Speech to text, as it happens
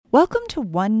Welcome to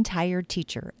One Tired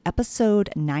Teacher, episode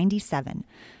 97,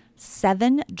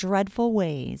 7 Dreadful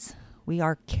Ways We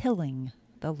Are Killing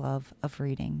the Love of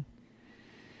Reading.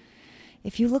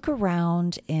 If you look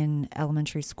around in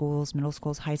elementary schools, middle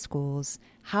schools, high schools,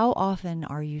 how often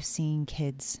are you seeing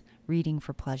kids reading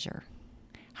for pleasure?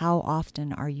 How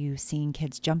often are you seeing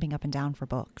kids jumping up and down for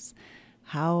books?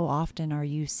 How often are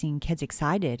you seeing kids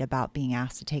excited about being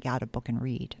asked to take out a book and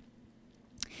read?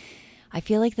 I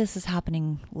feel like this is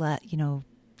happening, that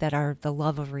the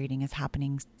love of reading is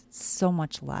happening so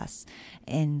much less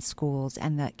in schools,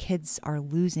 and that kids are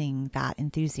losing that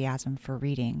enthusiasm for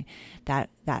reading that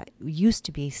used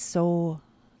to be so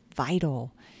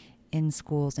vital in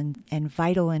schools and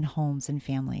vital in homes and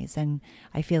families. And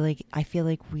I feel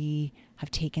like we have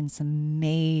taken some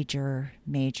major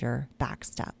back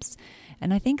steps.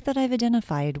 And I think that I've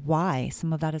identified why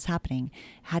some of that is happening.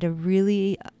 Had a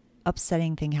really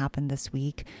upsetting thing happened this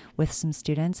week with some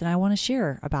students, and I want to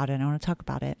share about it. I want to talk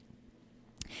about it.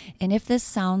 And if this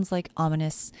sounds like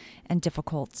ominous and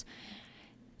difficult,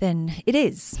 then it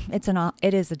is.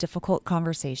 It is a difficult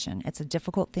conversation. It's a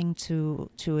difficult thing to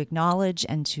acknowledge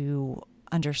and to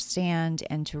understand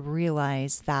and to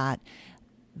realize that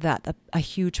a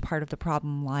huge part of the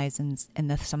problem lies in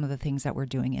some of the things that we're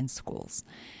doing in schools.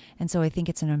 And so I think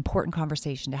it's an important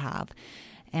conversation to have.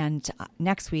 And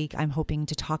next week, I'm hoping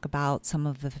to talk about some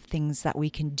of the things that we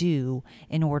can do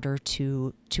in order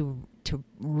to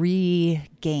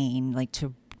regain,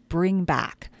 to bring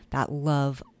back that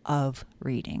love of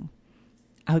reading.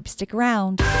 I hope you stick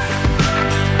around.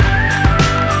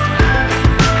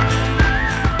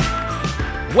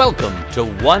 Welcome to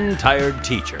One Tired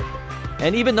Teacher.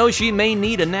 And even though she may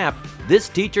need a nap, this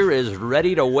teacher is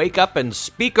ready to wake up and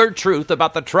speak her truth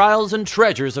about the trials and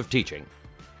treasures of teaching.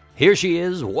 Here she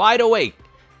is, wide awake.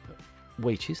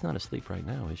 Wait, she's not asleep right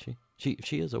now, is she?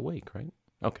 She is awake, right?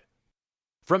 Okay.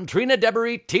 From Trina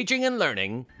Debery Teaching and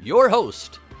Learning, your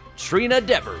host, Trina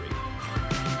Debery.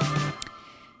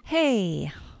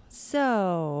 Hey,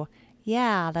 so,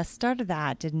 the start of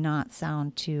that did not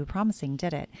sound too promising,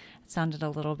 did it? It sounded a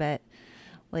little bit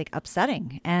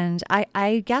upsetting. And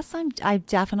I guess I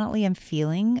definitely am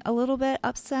feeling a little bit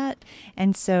upset.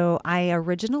 And so I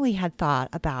originally had thought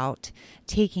about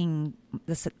taking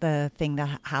the thing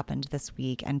that happened this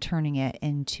week and turning it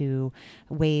into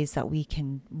ways that we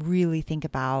can really think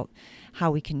about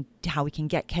how we can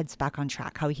get kids back on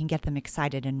track, how we can get them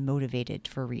excited and motivated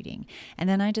for reading. And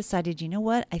then I decided, you know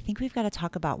what? I think we've got to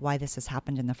talk about why this has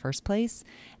happened in the first place.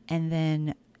 And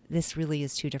then this really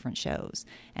is two different shows.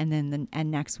 And then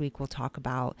next week we'll talk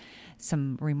about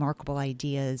some remarkable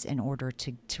ideas in order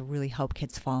to really help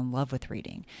kids fall in love with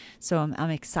reading. So I'm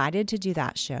excited to do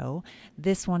that show.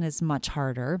 This one is much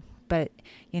harder, but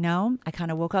I kind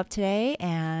of woke up today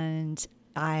and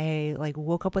I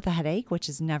woke up with a headache, which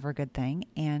is never a good thing.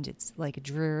 And it's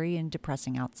dreary and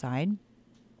depressing outside.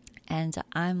 And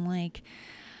I'm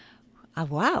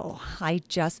wow,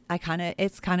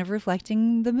 it's kind of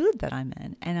reflecting the mood that I'm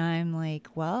in. And I'm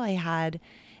I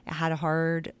had a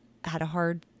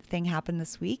hard thing happen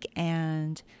this week,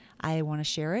 and I want to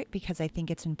share it because I think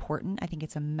it's important. I think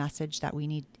it's a message that we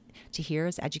need to hear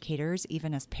as educators,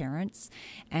 even as parents,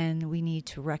 and we need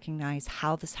to recognize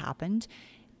how this happened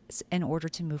in order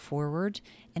to move forward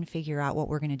and figure out what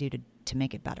we're going to do to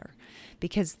make it better.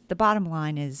 Because the bottom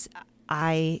line is,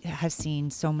 I have seen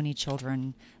so many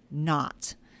children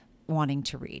not wanting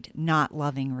to read, not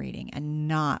loving reading, and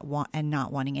not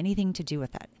wanting anything to do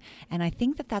with it. And I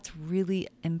think that that's really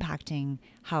impacting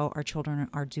how our children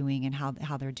are doing and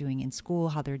how they're doing in school,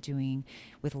 how they're doing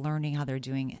with learning, how they're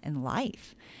doing in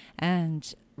life.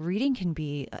 And reading can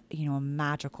be, a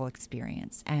magical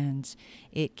experience, and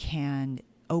it can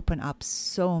open up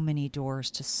so many doors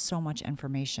to so much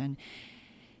information.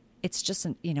 It's just,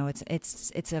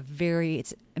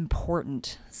 it's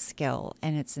important skill,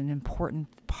 and it's an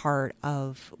important part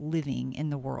of living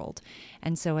in the world.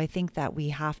 And so I think that we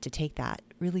have to take that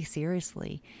really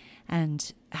seriously,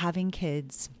 and having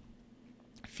kids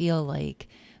feel like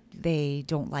they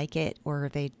don't like it or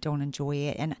they don't enjoy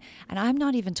it. And I'm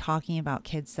not even talking about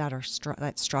kids that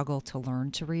that struggle to learn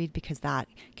to read, because that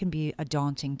can be a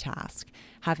daunting task.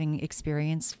 Having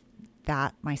experienced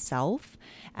that myself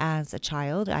as a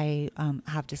child, I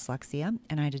have dyslexia,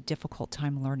 and I had a difficult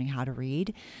time learning how to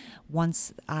read.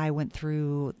 Once I went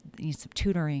through some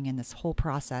tutoring and this whole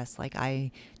process, I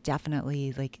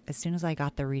definitely, as soon as I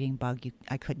got the reading bug,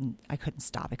 I couldn't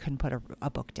stop. I couldn't put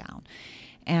a book down.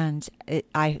 And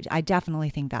I definitely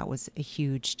think that was a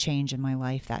huge change in my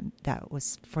life that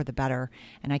was for the better.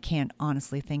 And I can't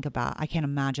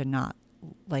imagine not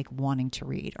like wanting to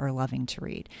read or loving to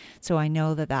read. So I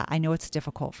know that I know it's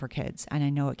difficult for kids, and I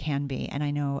know it can be. And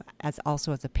I know as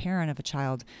a parent of a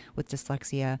child with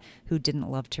dyslexia who didn't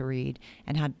love to read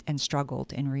and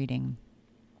struggled in reading,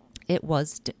 it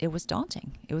was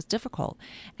daunting. It was difficult.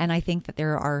 And I think that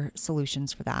there are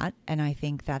solutions for that. And I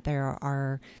think that there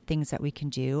are things that we can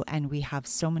do. And we have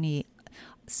so many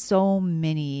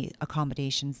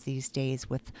accommodations these days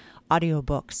with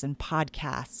audiobooks and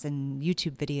podcasts and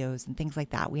YouTube videos and things like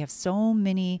that. We have so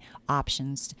many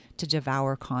options to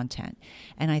devour content.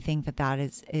 And I think that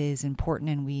is important,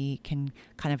 and we can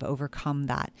kind of overcome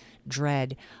that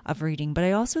dread of reading. But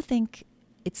I also think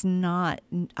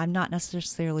I'm not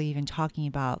necessarily even talking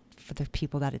about for the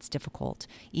people that it's difficult,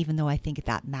 even though I think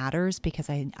that matters, because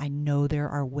I know there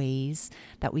are ways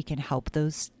that we can help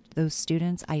those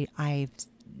students.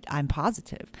 I'm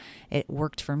positive it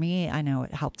worked for me. I know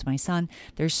it helped my son.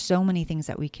 There's so many things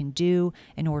that we can do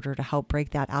in order to help break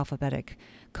that alphabetic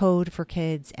code for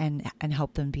kids and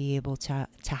help them be able to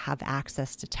have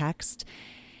access to text.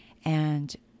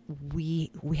 And we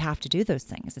have to do those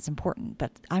things. It's important.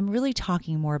 But I'm really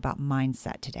talking more about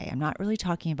mindset today. I'm not really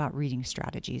talking about reading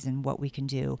strategies and what we can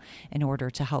do in order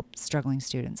to help struggling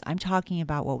students. I'm talking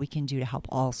about what we can do to help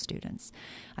all students.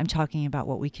 I'm talking about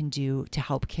what we can do to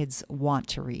help kids want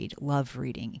to read, love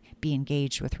reading, be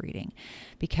engaged with reading.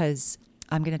 Because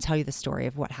I'm going to tell you the story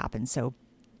of what happened, so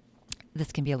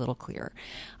this can be a little clearer.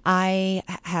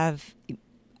 I've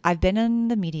been in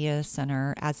the media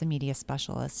center as a media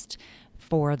specialist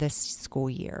for this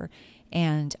school year.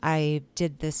 And I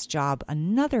did this job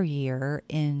another year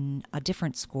in a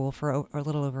different school for a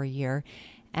little over a year.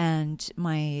 And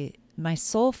my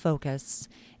sole focus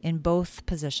in both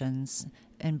positions,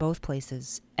 in both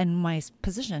places, and my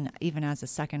position even as a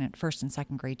first and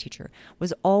second grade teacher,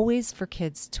 was always for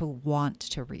kids to want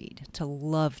to read, to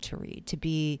love to read, to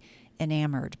be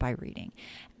enamored by reading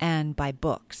and by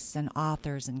books and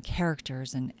authors and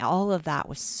characters, and all of that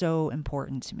was so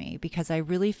important to me, because I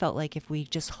really felt like if we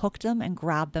just hooked them and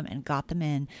grabbed them and got them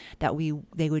in, that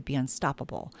they would be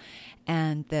unstoppable,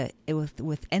 and that it was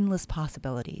with endless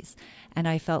possibilities. And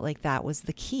I felt like that was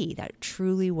the key. That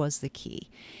truly was the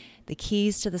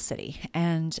keys to the city.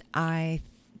 And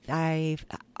it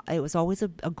was always a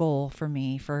goal for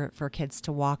me for kids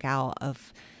to walk out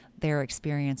of their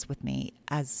experience with me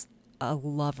as a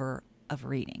lover of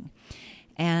reading.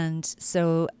 And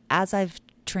so as I've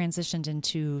transitioned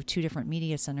into two different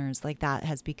media centers, like that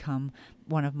has become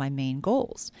one of my main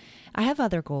goals. I have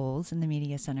other goals in the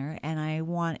media center, and I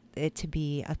want it to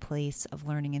be a place of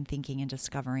learning and thinking and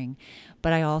discovering.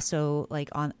 But I also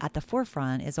at the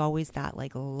forefront is always that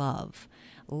love,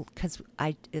 because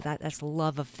that's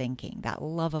love of thinking, that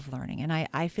love of learning. And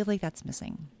I feel like that's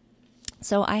missing.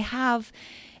 So I have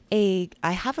a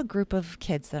group of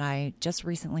kids that I just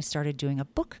recently started doing a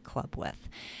book club with.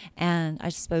 And I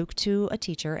spoke to a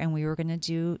teacher, and we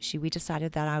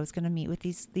decided that I was going to meet with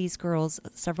these girls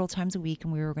several times a week,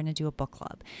 and we were going to do a book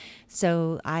club.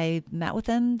 So I met with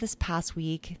them this past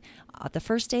week. The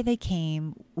first day they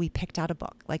came, we picked out a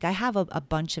book. I have a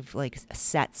bunch of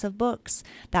sets of books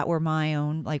that were my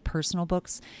own personal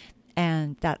books,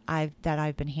 and that I've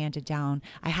been handed down.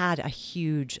 I had a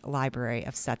huge library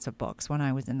of sets of books when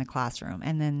I was in the classroom,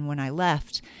 and then when I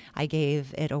left, I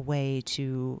gave it away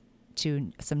to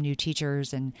some new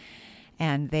teachers, and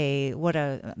it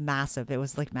was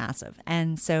massive.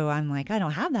 And so I'm I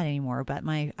don't have that anymore, but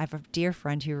I have a dear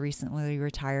friend who recently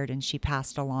retired, and she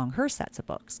passed along her sets of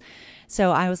books.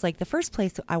 So I was the first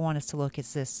place I want us to look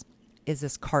is this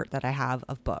cart that I have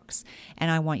of books.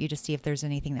 And I want you to see if there's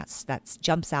anything that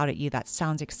jumps out at you that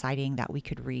sounds exciting that we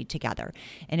could read together.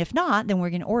 And if not, then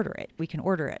we're going to order it. We can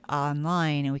order it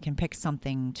online, and we can pick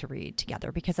something to read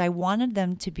together, because I wanted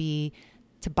them to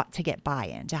get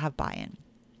buy-in, to have buy-in.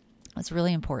 It's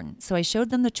really important. So I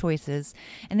showed them the choices,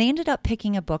 and they ended up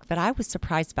picking a book that I was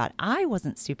surprised about. I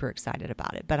wasn't super excited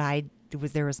about it, but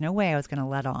there was no way I was going to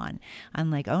let on.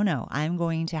 I'm oh no, I'm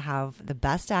going to have the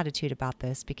best attitude about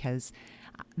this, because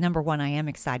number one, I am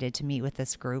excited to meet with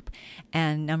this group.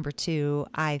 And number two,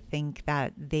 I think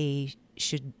that they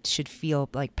should feel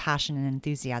passion and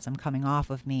enthusiasm coming off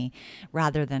of me,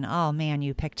 rather than, oh man,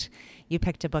 you picked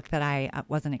a book that I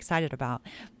wasn't excited about.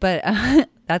 But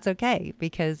that's okay,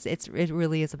 because it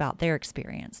really is about their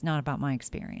experience, not about my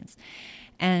experience.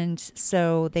 And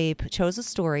so they chose a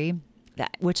story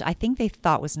which I think they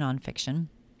thought was nonfiction.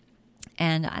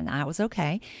 And that was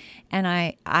okay. And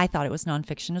I thought it was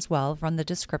nonfiction as well from the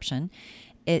description.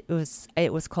 It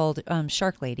was called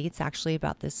Shark Lady. It's actually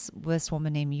about this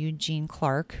woman named Eugene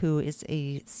Clark, who is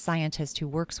a scientist who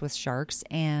works with sharks.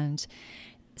 And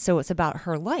so it's about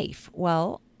her life.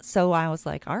 Well, So I was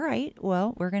like, all right,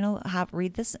 well, we're going to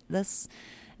read this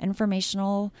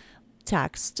informational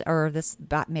text, or this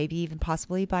maybe even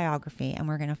possibly biography, and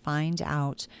we're going to find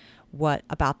out what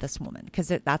about this woman, because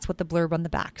that's what the blurb on the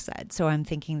back said. So I'm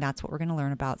thinking that's what we're going to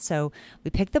learn about. So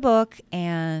we pick the book,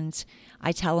 and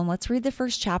I tell them, let's read the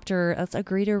first chapter. Let's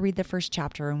agree to read the first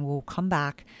chapter, and we'll come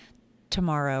back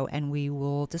tomorrow and we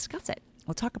will discuss it.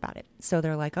 We'll talk about it. So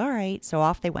they're like, all right. So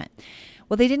off they went.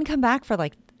 Well, they didn't come back for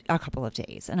like a couple of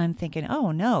days, and I'm thinking,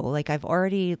 oh no, like I've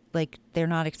already, like, they're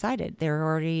not excited. I've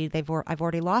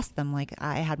already lost them. Like,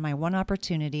 I had my one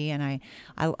opportunity and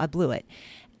I blew it.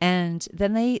 And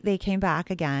then they came back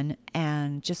again,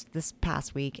 and just this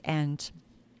past week, and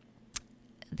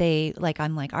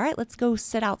I'm like, all right, let's go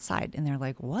sit outside. And they're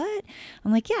like, what?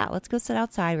 I'm like, yeah, let's go sit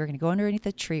outside. We're going to go underneath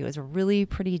the tree. It was a really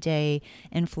pretty day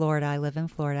in Florida. I live in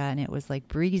Florida, and it was like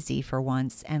breezy for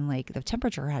once. And like the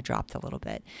temperature had dropped a little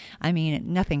bit. I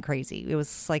mean, nothing crazy. It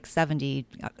was like 70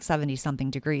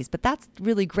 something degrees, but that's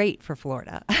really great for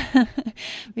Florida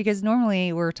because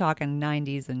normally we're talking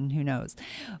 90s and who knows.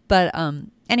 But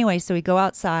anyway, so we go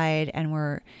outside, and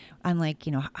I'm like,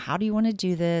 how do you want to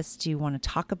do this? Do you want to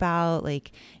talk about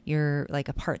like your, like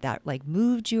a part that like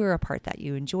moved you, or a part that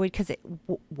you enjoyed? Because it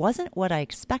wasn't what I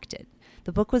expected.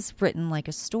 The book was written like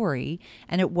a story,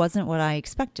 and it wasn't what I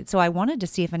expected. So I wanted to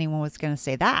see if anyone was going to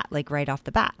say that like right off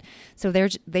the bat. So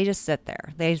they just sit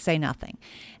there. They say nothing.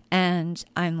 And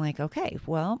I'm like, okay,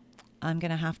 well, I'm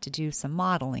going to have to do some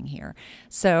modeling here.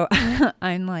 So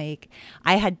I'm like,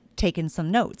 I had taken some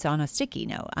notes on a sticky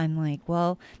note. I'm like,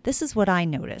 well, this is what I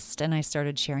noticed. And I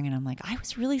started sharing it. I'm like, I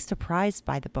was really surprised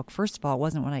by the book. First of all, it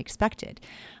wasn't what I expected.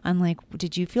 I'm like,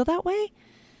 did you feel that way?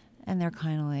 And they're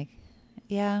kind of like,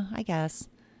 yeah, I guess.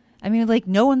 I mean, like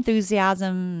no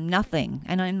enthusiasm, nothing.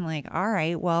 And I'm like, all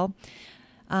right, well,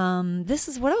 this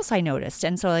is what else I noticed.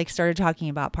 And so like started talking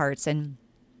about parts, and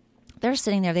they're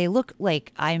sitting there. They look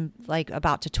like I'm like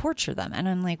about to torture them. And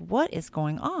I'm like, what is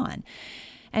going on?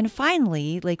 And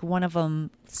finally, like one of them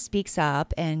speaks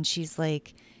up, and she's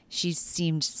like, she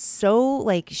seemed so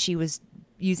like she was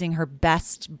using her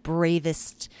best,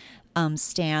 bravest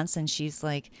stance. And she's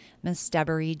like, Miss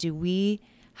Debbery, do we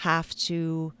have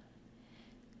to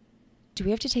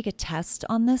take a test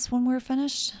on this when we're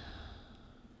finished?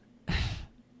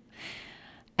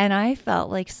 And I felt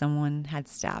like someone had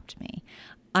stabbed me.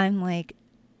 I'm like,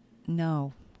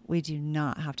 no, we do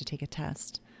not have to take a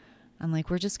test. I'm like,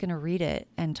 we're just going to read it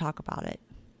and talk about it.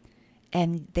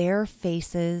 And their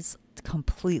faces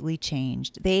completely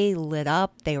changed. They lit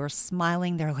up. They were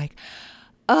smiling. They're like,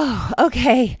 oh,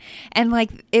 okay. And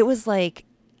like, it was like,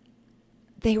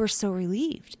 they were so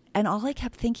relieved. And all I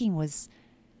kept thinking was,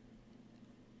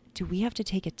 do we have to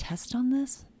take a test on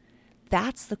this?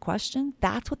 That's the question.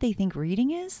 That's what they think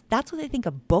reading is. That's what they think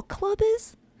a book club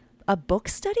is. A book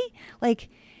study? Like,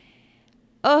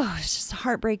 oh, it's just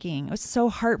heartbreaking. It was so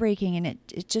heartbreaking. And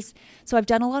it just, so I've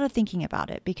done a lot of thinking about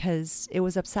it because it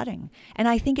was upsetting. And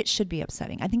I think it should be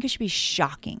upsetting. I think it should be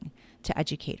shocking to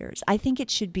educators. I think it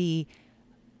should be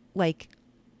like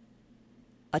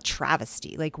a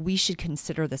travesty. Like, we should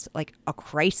consider this like a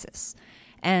crisis.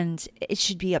 And it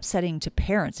should be upsetting to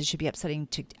parents. It should be upsetting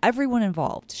to everyone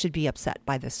involved, should be upset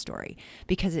by this story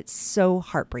because it's so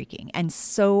heartbreaking and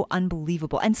so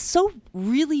unbelievable and so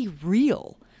really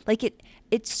real. Like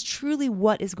it's truly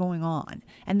what is going on.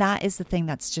 And that is the thing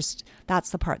that's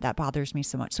the part that bothers me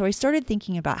so much. So I started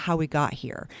thinking about how we got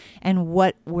here and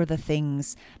what were the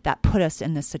things that put us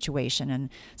in this situation. And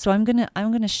so I'm going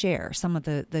to share some of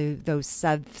the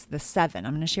seven.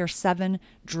 I'm going to share 7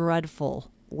 dreadful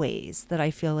ways that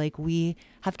I feel like we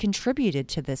have contributed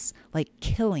to this like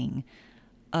killing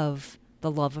of the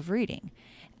love of reading.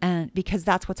 And because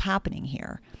that's what's happening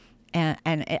here. And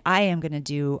I am going to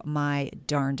do my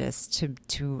darndest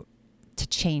to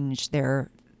change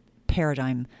their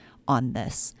paradigm on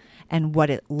this and what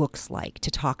it looks like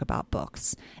to talk about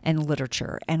books and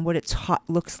literature and what it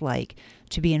looks like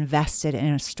to be invested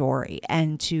in a story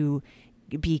and to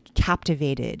be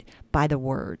captivated by the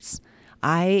words.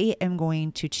 I am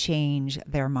going to change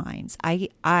their minds.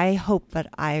 I hope that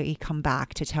I come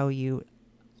back to tell you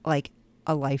like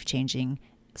a life-changing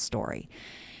story.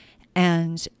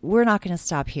 And we're not going to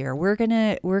stop here. We're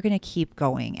going to keep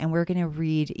going, and we're going to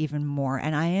read even more,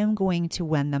 and I am going to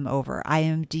win them over. I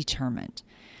am determined.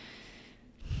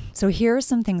 So here are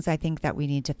some things I think that we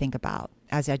need to think about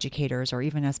as educators or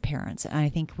even as parents. And I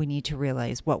think we need to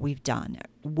realize what we've done,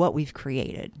 what we've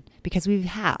created, because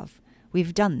we've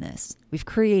done this. We've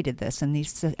created this and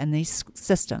these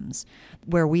systems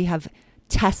where we have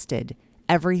tested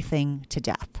everything to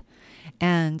death.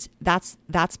 And that's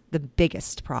the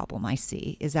biggest problem I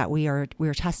see, is that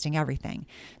we're testing everything.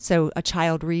 So a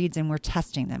child reads and we're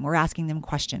testing them. We're asking them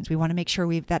questions. We want to make sure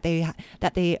that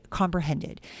they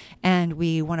comprehended. And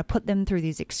we want to put them through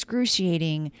these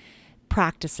excruciating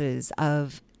practices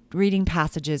of reading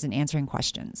passages and answering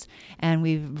questions. And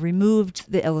we've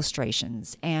removed the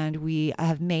illustrations, and we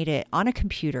have made it on a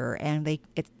computer, and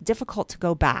it's difficult to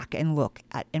go back and look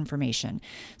at information.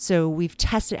 So we've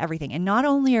tested everything. And not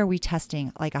only are we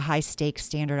testing like a high stakes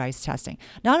standardized testing,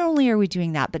 not only are we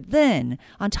doing that, but then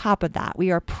on top of that, we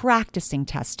are practicing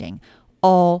testing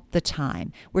all the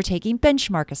time. We're taking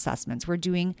benchmark assessments. We're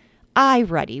doing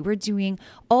iReady. We're doing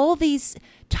all these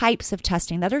types of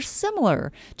testing that are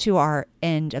similar to our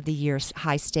end of the year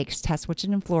high stakes test, which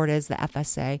in Florida is the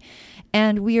FSA.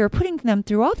 And we are putting them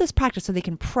through all this practice so they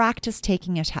can practice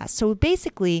taking a test. So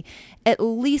basically, at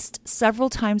least several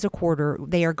times a quarter,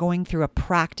 they are going through a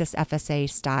practice FSA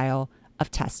style of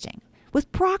testing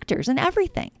with proctors and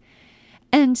everything.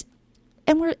 And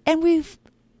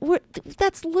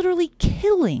that's literally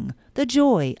killing the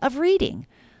joy of reading.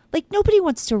 Like, nobody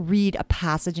wants to read a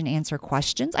passage and answer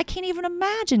questions. I can't even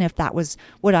imagine if that was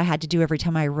what I had to do every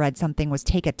time I read something, was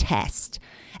take a test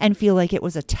and feel like it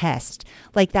was a test.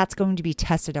 Like, that's going to be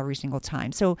tested every single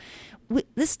time. So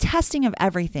this testing of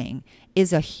everything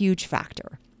is a huge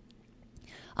factor.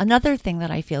 Another thing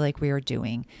that I feel like we are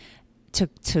doing to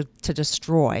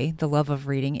destroy the love of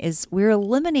reading is we're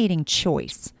eliminating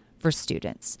choice for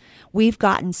students. We've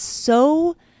gotten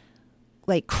so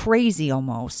like crazy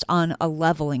almost on a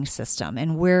leveling system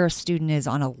and where a student is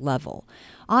on a level.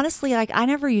 Honestly, like, I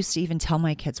never used to even tell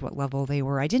my kids what level they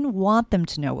were. I didn't want them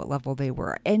to know what level they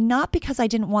were. And not because I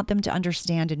didn't want them to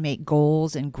understand and make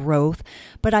goals and growth,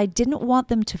 but I didn't want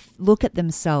them to look at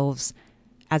themselves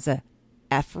as a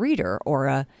F reader or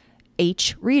a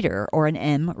H reader or an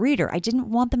M reader. I didn't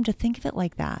want them to think of it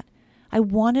like that. I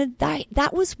wanted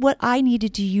that was what I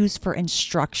needed to use for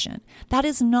instruction. That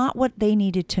is not what they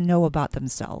needed to know about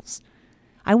themselves.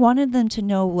 I wanted them to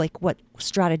know like what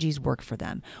strategies work for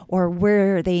them, or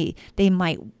where they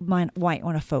might want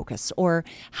to focus, or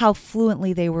how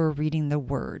fluently they were reading the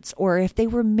words, or if they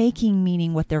were making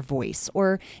meaning with their voice,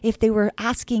 or if they were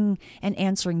asking and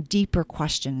answering deeper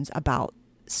questions about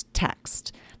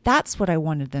text. That's what I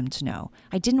wanted them to know.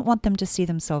 I didn't want them to see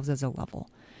themselves as a level.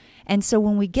 And so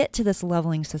when we get to this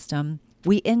leveling system,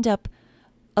 we end up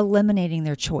eliminating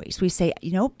their choice. We say,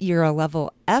 you're a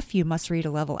level F, you must read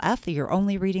a level F. You're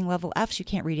only reading level Fs. You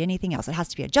can't read anything else. It has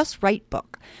to be a just right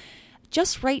book.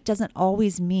 Just right doesn't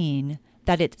always mean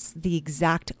that it's the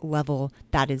exact level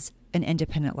that is an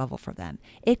independent level for them.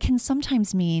 It can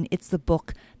sometimes mean it's the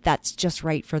book that's just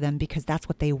right for them because that's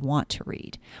what they want to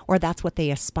read, or that's what they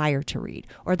aspire to read,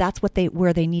 or that's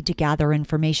where they need to gather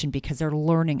information because they're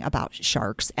learning about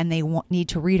sharks and they need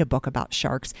to read a book about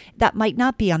sharks. That might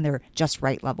not be on their just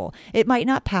right level. It might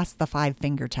not pass the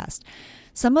 5-finger test.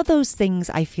 Some of those things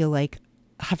I feel like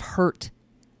have hurt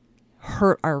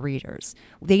our readers.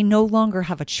 They no longer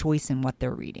have a choice in what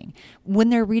they're reading.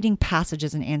 When they're reading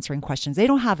passages and answering questions, they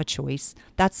don't have a choice.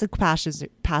 That's the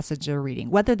passage they're reading.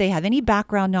 Whether they have any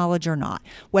background knowledge or not,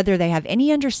 whether they have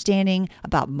any understanding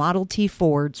about Model T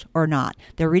Fords or not,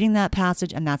 they're reading that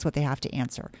passage and that's what they have to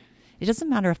answer. It doesn't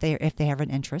matter if they have an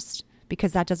interest,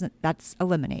 because that's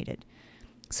eliminated.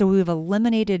 So we've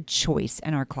eliminated choice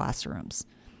in our classrooms.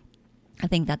 I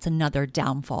think that's another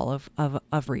downfall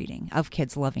of reading, of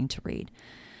kids loving to read.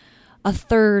 A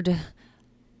third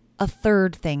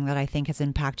thing that I think has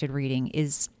impacted reading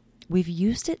is we've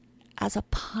used it as a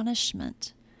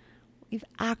punishment. We've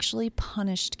actually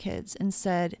punished kids and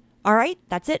said, all right,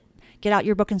 that's it. Get out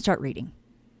your book and start reading.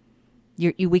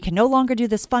 We can no longer do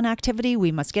this fun activity.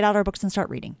 We must get out our books and start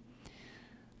reading.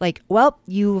 Like, well,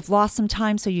 you've lost some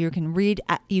time, so you can read.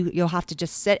 You'll have to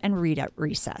just sit and read at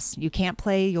recess. You can't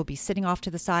play. You'll be sitting off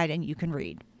to the side, and you can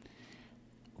read.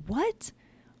 What?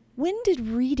 When did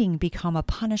reading become a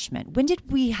punishment? When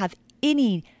did we have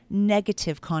any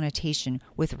negative connotation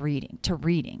with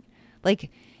reading? Like,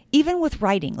 even with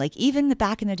writing, like even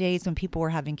back in the days when people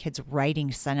were having kids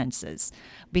writing sentences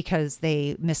because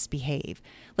they misbehave.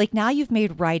 Like, now you've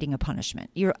made writing a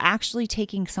punishment. You're actually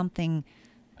taking something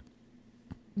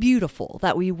beautiful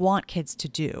that we want kids to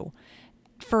do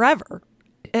forever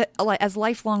as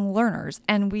lifelong learners,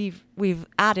 and we've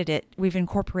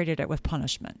incorporated it with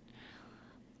punishment.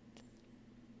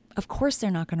 Of course they're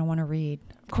not going to want to read.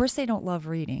 Of course they don't love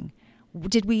reading.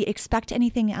 Did we expect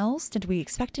anything else? Did we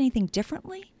expect anything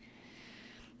differently?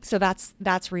 So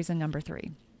that's reason number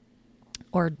 3.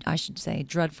 Or I should say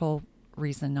dreadful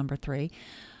reason number 3.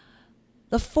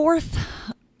 The fourth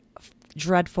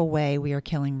dreadful way we are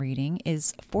killing reading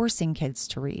is forcing kids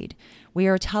to read. We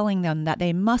are telling them that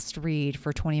they must read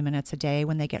for 20 minutes a day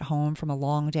when they get home from a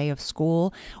long day of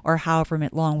school, or however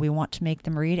long we want to make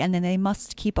them read, and then they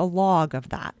must keep a log of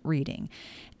that reading.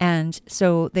 And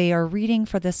so they are reading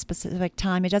for this specific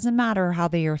time. It doesn't matter how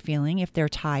they are feeling, if they're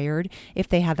tired, if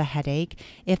they have a headache,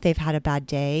 if they've had a bad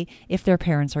day, if their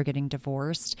parents are getting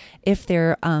divorced, if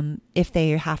they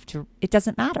have to, it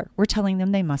doesn't matter. We're telling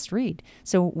them they must read.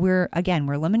 So we're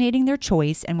eliminating their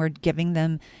choice, and we're giving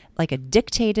them like a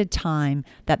dictated time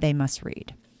that they must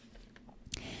read.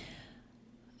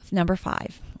 Number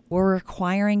 5, we're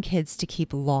requiring kids to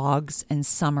keep logs and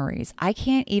summaries. I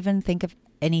can't even think of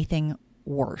anything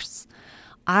worse.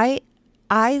 I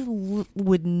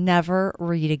would never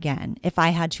read again if I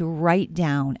had to write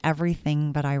down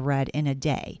everything that I read in a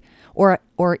day, or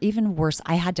even worse,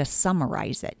 I had to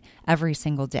summarize it every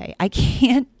single day. I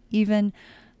can't even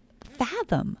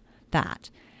fathom that.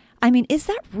 I mean, is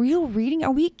that real reading?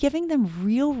 Are we giving them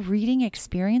real reading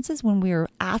experiences when we're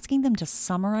asking them to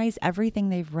summarize everything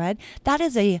they've read? That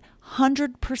is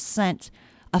 100%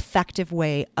 effective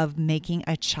way of making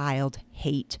a child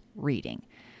hate reading.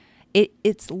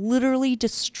 It's literally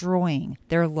destroying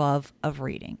their love of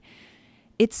reading.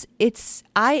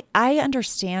 I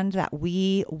understand that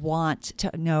we want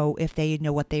to know if they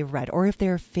know what they've read, or if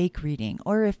they're fake reading,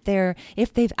 or if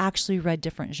they've actually read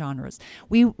different genres.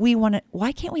 We want to.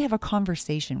 Why can't we have a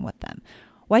conversation with them?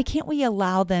 Why can't we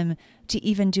allow them to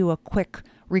even do a quick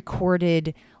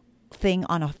recorded thing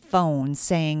on a phone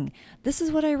saying, this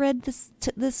is what I read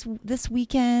this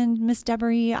weekend, Miss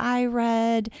Deborah. I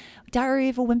read Diary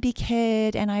of a Wimpy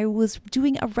Kid, and I was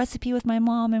doing a recipe with my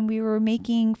mom, and we were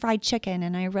making fried chicken,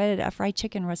 and I read a fried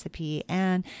chicken recipe,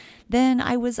 and then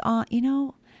I was on,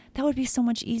 that would be so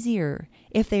much easier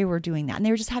if they were doing that. And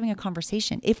they were just having a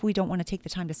conversation. If we don't want to take the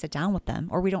time to sit down with them,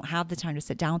 or we don't have the time to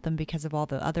sit down with them because of all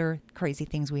the other crazy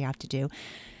things we have to do,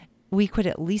 we could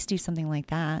at least do something like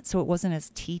that. So it wasn't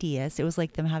as tedious. It was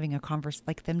like them having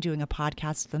like them doing a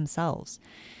podcast themselves.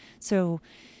 So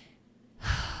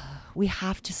we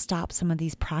have to stop some of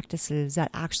these practices that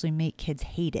actually make kids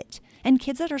hate it. And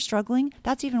kids that are struggling,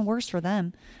 that's even worse for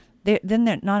them.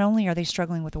 Then not only are they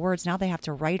struggling with the words, now they have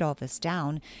to write all this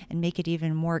down and make it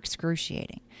even more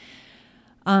excruciating.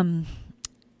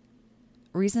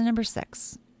 Reason number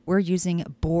 6, we're using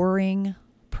boring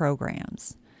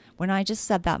programs. When I just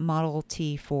said that Model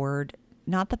T Ford,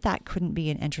 not that couldn't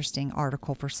be an interesting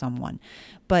article for someone,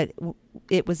 but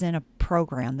it was in a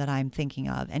program that I'm thinking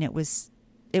of, and it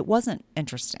wasn't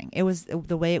interesting. It was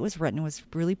the way it was written was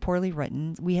really poorly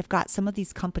written. We have got some of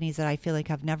these companies that I feel like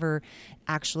have never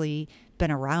actually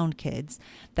been around kids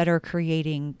that are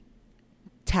creating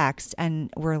text,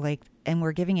 and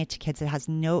we're giving it to kids.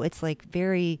 It's like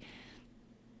very,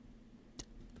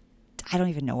 I don't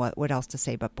even know what else to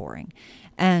say but boring.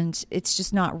 And it's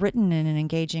just not written in an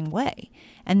engaging way.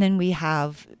 And then we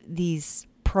have these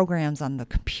programs on the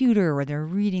computer where they're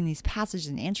reading these passages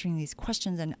and answering these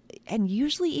questions, and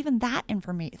usually even that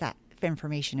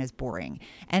information is boring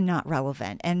and not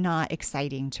relevant and not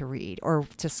exciting to read or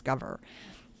discover.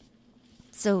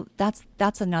 So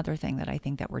that's another thing that I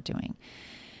think that we're doing.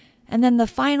 And then the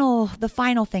final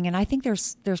thing, and I think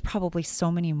there's probably so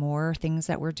many more things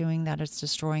that we're doing that is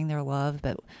destroying their love,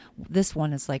 but this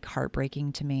one is like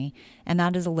heartbreaking to me, and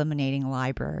that is eliminating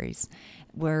libraries.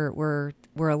 We're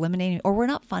eliminating, or we're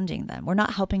not funding them. We're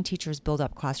not helping teachers build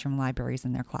up classroom libraries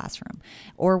in their classroom,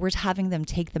 or we're having them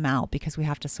take them out because we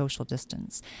have to social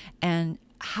distance. And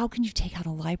how can you take out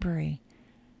a library?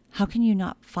 How can you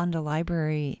not fund a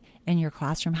library in your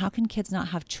classroom? How can kids not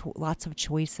have lots of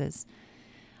choices?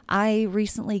 I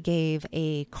recently gave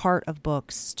a cart of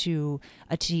books to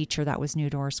a teacher that was new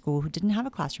to our school who didn't have a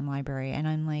classroom library. And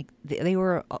I'm like, a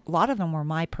lot of them were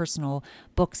my personal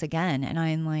books again. And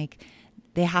I'm like,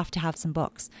 they have to have some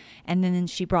books. And then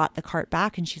she brought the cart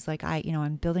back, and she's like,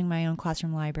 I'm building my own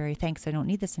classroom library. Thanks. I don't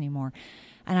need this anymore.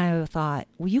 And I thought,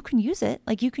 well, you can use it.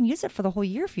 Like, you can use it for the whole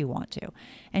year if you want to.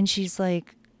 And she's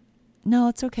like, no,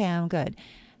 it's okay. I'm good.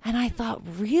 And I thought,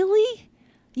 really?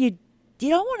 You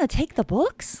don't want to take the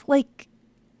books? Like,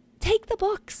 take the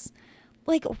books.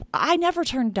 Like, I never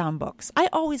turned down books. I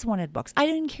always wanted books. I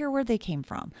didn't care where they came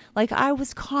from. Like, I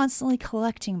was constantly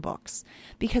collecting books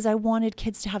because I wanted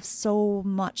kids to have so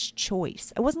much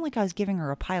choice. It wasn't like I was giving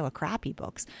her a pile of crappy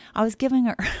books. I was giving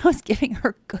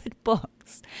her good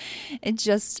books. It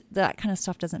just, that kind of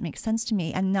stuff doesn't make sense to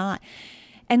me. And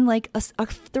like a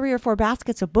 3 or 4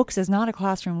 baskets of books is not a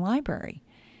classroom library.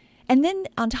 And then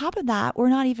on top of that, we're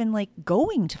not even like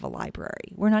going to the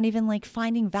library. We're not even like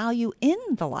finding value in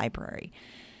the library.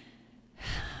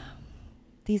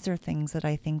 These are things that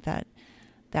I think that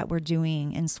we're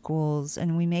doing in schools,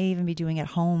 and we may even be doing at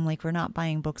home. Like, we're not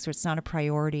buying books, or it's not a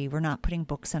priority. We're not putting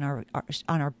books on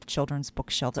our children's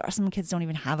bookshelves. Some kids don't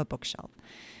even have a bookshelf.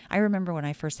 I remember when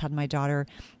I first had my daughter,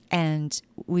 and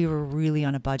we were really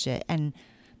on a budget, and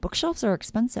bookshelves are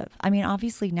expensive. I mean,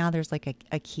 obviously now there's like a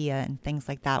IKEA and things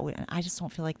like that. I just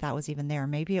don't feel like that was even there.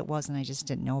 Maybe it was, and I just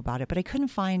didn't know about it. But I couldn't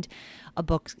find a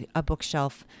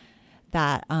bookshelf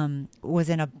that was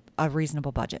in a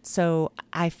reasonable budget. So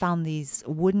I found these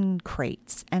wooden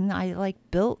crates, and I like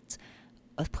built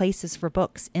places for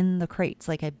books in the crates.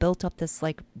 Like, I built up this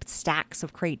like stacks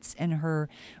of crates in her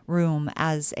room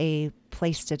as a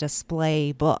place to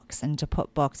display books and to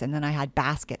put books. And then I had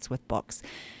baskets with books.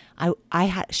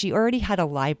 She already had a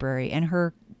library in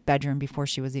her bedroom before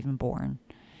she was even born.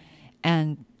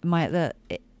 And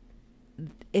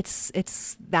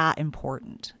it's that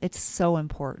important. It's so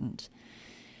important.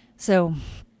 So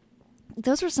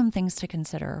those are some things to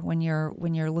consider when you're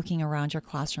looking around your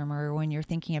classroom, or when you're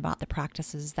thinking about the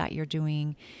practices that you're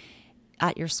doing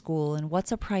at your school, and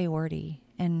what's a priority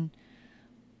and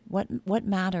what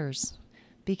matters.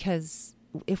 Because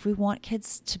if we want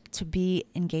kids to be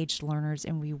engaged learners,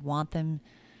 and we want them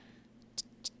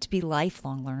to be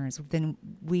lifelong learners, then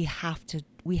we have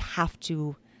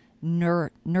to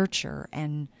nurture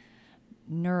and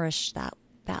nourish that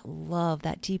love,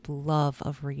 that deep love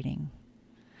of reading.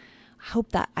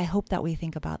 I hope that we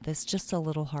think about this just a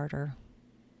little harder.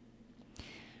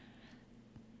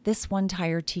 This one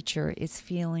tired teacher is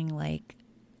feeling like,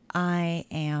 I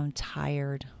am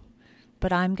tired,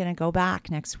 but I'm going to go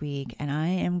back next week, and I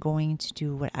am going to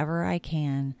do whatever I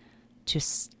can to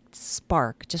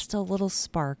spark, just a little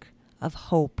spark of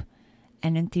hope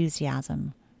and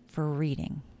enthusiasm for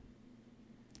reading.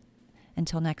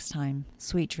 Until next time,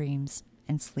 sweet dreams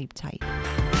and sleep tight.